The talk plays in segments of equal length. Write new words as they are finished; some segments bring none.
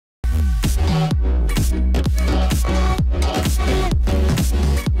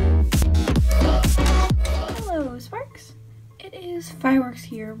Fireworks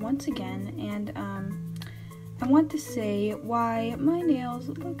here once again, and I want to say why my nails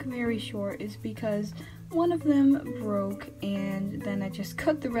look very short is because one of them broke and then I just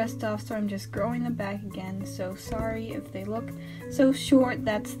cut the rest off, so I'm just growing them back again. So sorry if they look so short,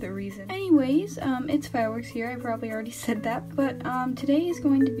 that's the reason. Anyways, it's Fireworks here. I probably already said that, but today is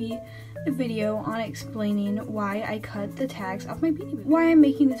going to be a video on explaining why I cut the tags off my Beanie Boo. Why I'm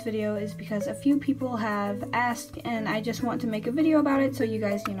making this video is because a few people have asked and I just want to make a video about it so you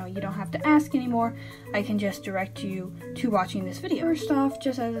guys, you don't have to ask anymore. I can just direct you to watching this video. First off,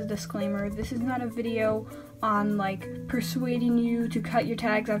 just as a disclaimer, this is not a video on like persuading you to cut your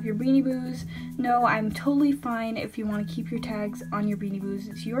tags off your Beanie Boos. No, I'm totally fine if you want to keep your tags on your Beanie Boos.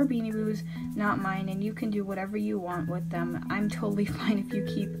 It's your Beanie Boos, not mine, and you can do whatever you want with them. I'm totally fine if you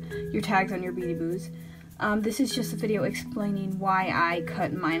keep your tags on your Beanie Boos. This is just a video explaining why I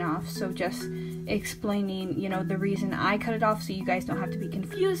cut mine off, so just explaining, the reason I cut it off so you guys don't have to be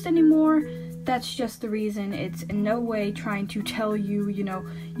confused anymore. That's just the reason. It's in no way trying to tell you,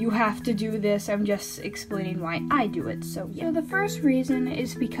 you have to do this. I'm just explaining why I do it. So yeah. So the first reason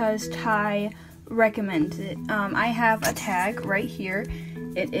is because Ty recommends it. I have a tag right here.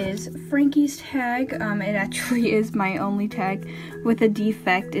 It is Frankie's tag. It actually is my only tag with a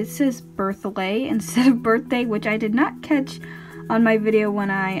defect. It says birthday instead of birthday, which I did not catch on my video when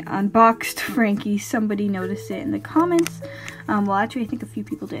I unboxed Frankie. Somebody noticed it in the comments. Well, actually, I think a few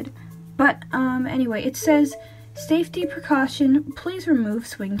people did. But anyway, it says, safety precaution, please remove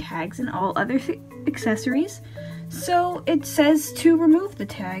swing tags and all other accessories. So it says to remove the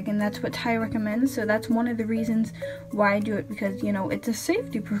tag, and that's what Ty recommends. So that's one of the reasons why I do it, because, it's a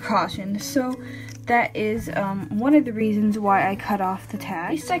safety precaution. So that is one of the reasons why I cut off the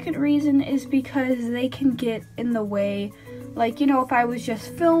tag. The second reason is because they can get in the way. Like, if I was just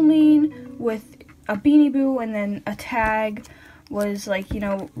filming with a Beanie Boo and then a tag was like,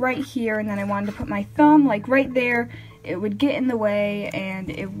 right here, and then I wanted to put my thumb like right there, it would get in the way and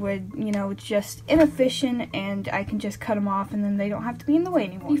it would, it's just inefficient, and I can just cut them off and then they don't have to be in the way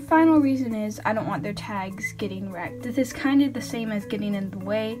anymore. The final reason is I don't want their tags getting wrecked. This is kind of the same as getting in the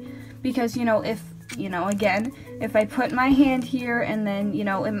way, because, if, again, if I put my hand here and then,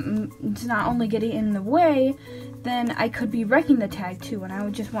 it's not only getting in the way, then I could be wrecking the tag too, and I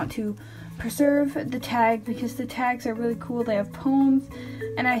would just want to preserve the tag because the tags are really cool. They have poems,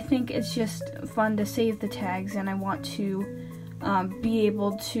 and I think it's just fun to save the tags, and I want to be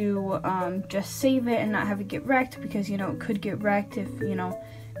able to just save it and not have it get wrecked, because it could get wrecked if the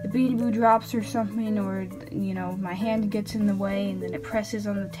Beanie Boo drops or something, or my hand gets in the way and then it presses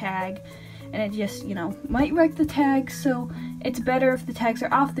on the tag and it just might wreck the tag. So it's better if the tags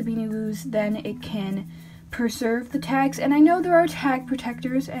are off the Beanie Boos, then it can preserve the tags. And I know there are tag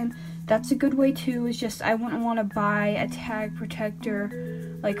protectors, and that's a good way too. It's just I wouldn't want to buy a tag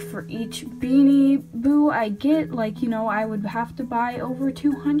protector like for each Beanie Boo I get. Like, I would have to buy over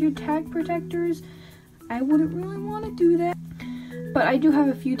 200 tag protectors. I wouldn't really want to do that. But I do have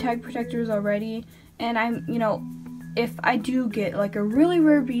a few tag protectors already, and I'm, if I do get like a really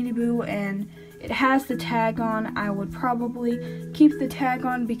rare Beanie Boo and it has the tag on, I would probably keep the tag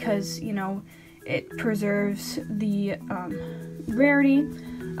on because, it preserves the rarity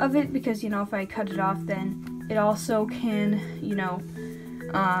of it, because if I cut it off, then it also can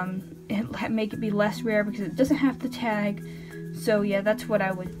make it be less rare because it doesn't have the tag. So yeah, that's what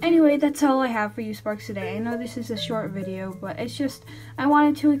I would. Anyway, that's all I have for you Sparks today. I know this is a short video, but it's just I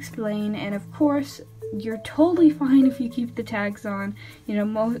wanted to explain, and of course you're totally fine if you keep the tags on.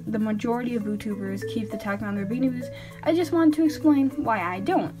 The majority of YouTubers keep the tag on their Beanie Boos. I just wanted to explain why I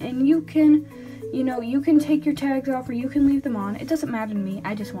don't, and you can you can take your tags off or you can leave them on. It doesn't matter to me.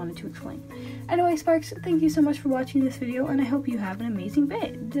 I just wanted to explain. Anyway, Sparks, thank you so much for watching this video, and I hope you have an amazing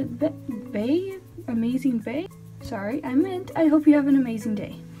amazing day. Sorry, I hope you have an amazing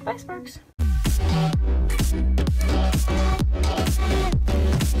day. Bye, Sparks.